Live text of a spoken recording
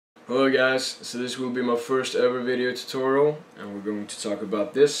Hello guys, so this will be my first ever video tutorial and we're going to talk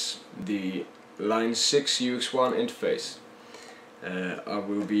about this, the Line 6 UX1 interface. I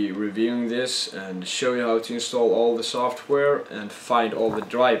will be reviewing this and show you how to install all the software and find all the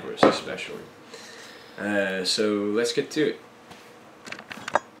drivers especially. So let's get to it.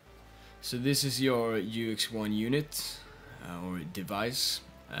 So this is your UX1 unit or device.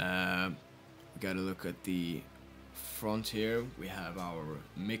 We gotta look at the front here. We have our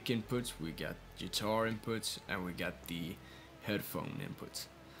mic inputs, we got guitar inputs, and we got the headphone inputs.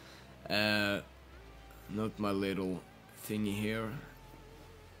 Note my little thingy here.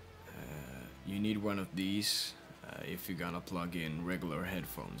 You need one of these if you're gonna plug in regular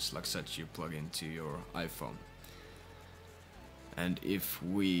headphones, like such you plug into your iPhone. And if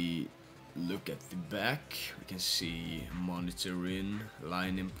we look at the back, we can see monitor in,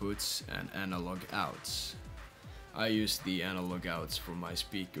 line inputs, and analog outs. I use the analog outs for my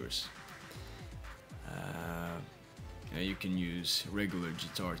speakers. You can use regular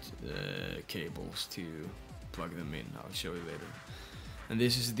guitar cables to plug them in. I'll show you later. And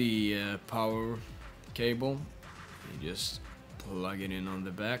this is the power cable. You just plug it in on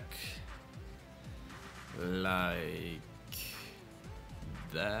the back like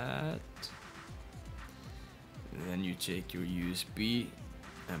that. And then you take your USB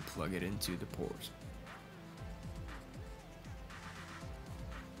and plug it into the port.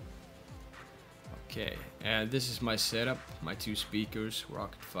 Okay, and this is my setup, my two speakers,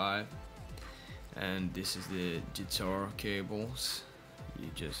 Rocket 5, and this is the guitar cables. You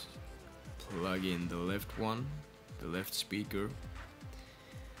just plug in the left one, the left speaker,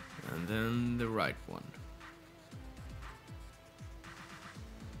 and then the right one.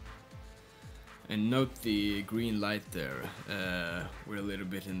 And note the green light there. We're a little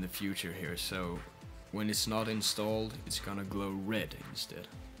bit in the future here, so when it's not installed, it's gonna glow red instead.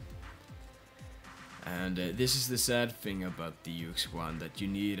 And this is the sad thing about the UX1, that you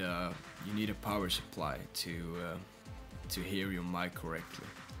need a power supply to hear your mic correctly.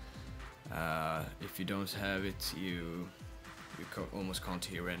 If you don't have it, you almost can't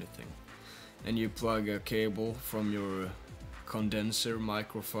hear anything. And you plug a cable from your condenser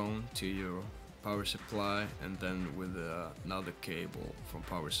microphone to your power supply, and then with another cable from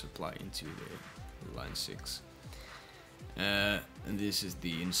power supply into the Line 6. And this is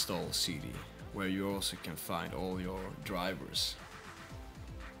the install CD, where you also can find all your drivers.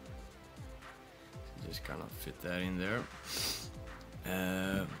 So just kind of fit that in there.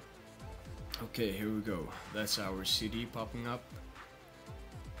 Okay, here we go. That's our CD popping up.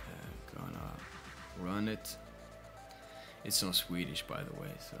 Gonna run it. It's on Swedish, by the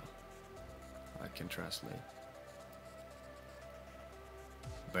way, so I can translate.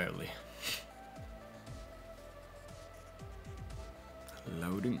 Barely.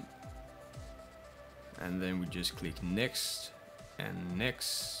 Loading. And then we just click next and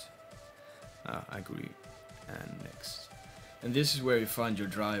next. Agree and next. And this is where you find your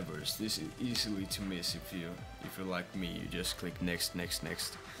drivers. This is easily to miss if you're like me. You just click next, next,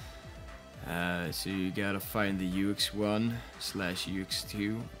 next. So you gotta find the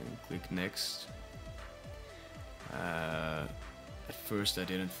UX1/UX2 and click next. At first I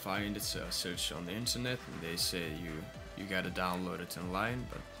didn't find it, so I searched on the internet, and they say you gotta download it online,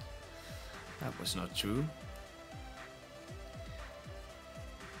 but that was not true.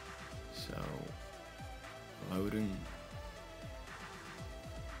 So, loading.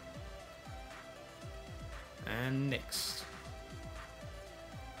 And next.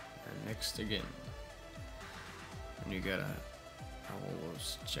 And next again. And you gotta,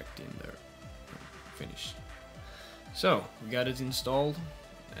 almost checked in there. Finished. So, we got it installed.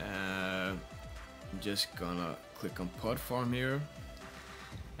 I'm just gonna click on pod farm here.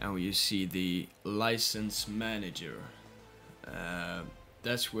 And you see the license manager.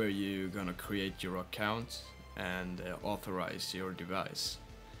 That's where you're gonna create your account and authorize your device.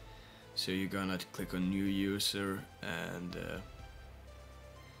 So you're gonna click on new user and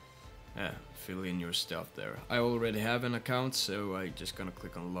fill in your stuff there. I already have an account, so I just gonna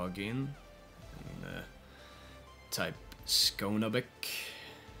click on login and type Skånebäck,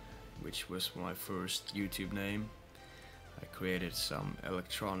 which was my first YouTube name. I created some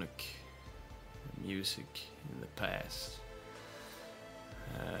electronic music in the past.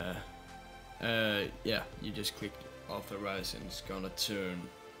 Yeah, you just click authorize and it's gonna turn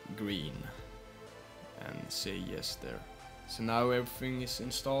green and say yes there. So now everything is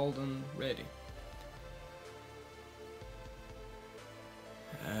installed and ready.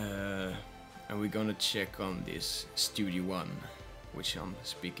 And we're gonna check on this Studio One, which I'm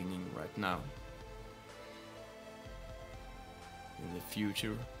speaking in right now. In the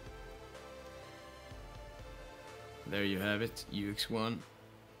future, there you have it, UX1, and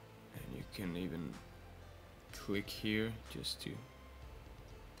you can even click here just to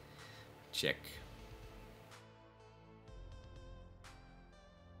check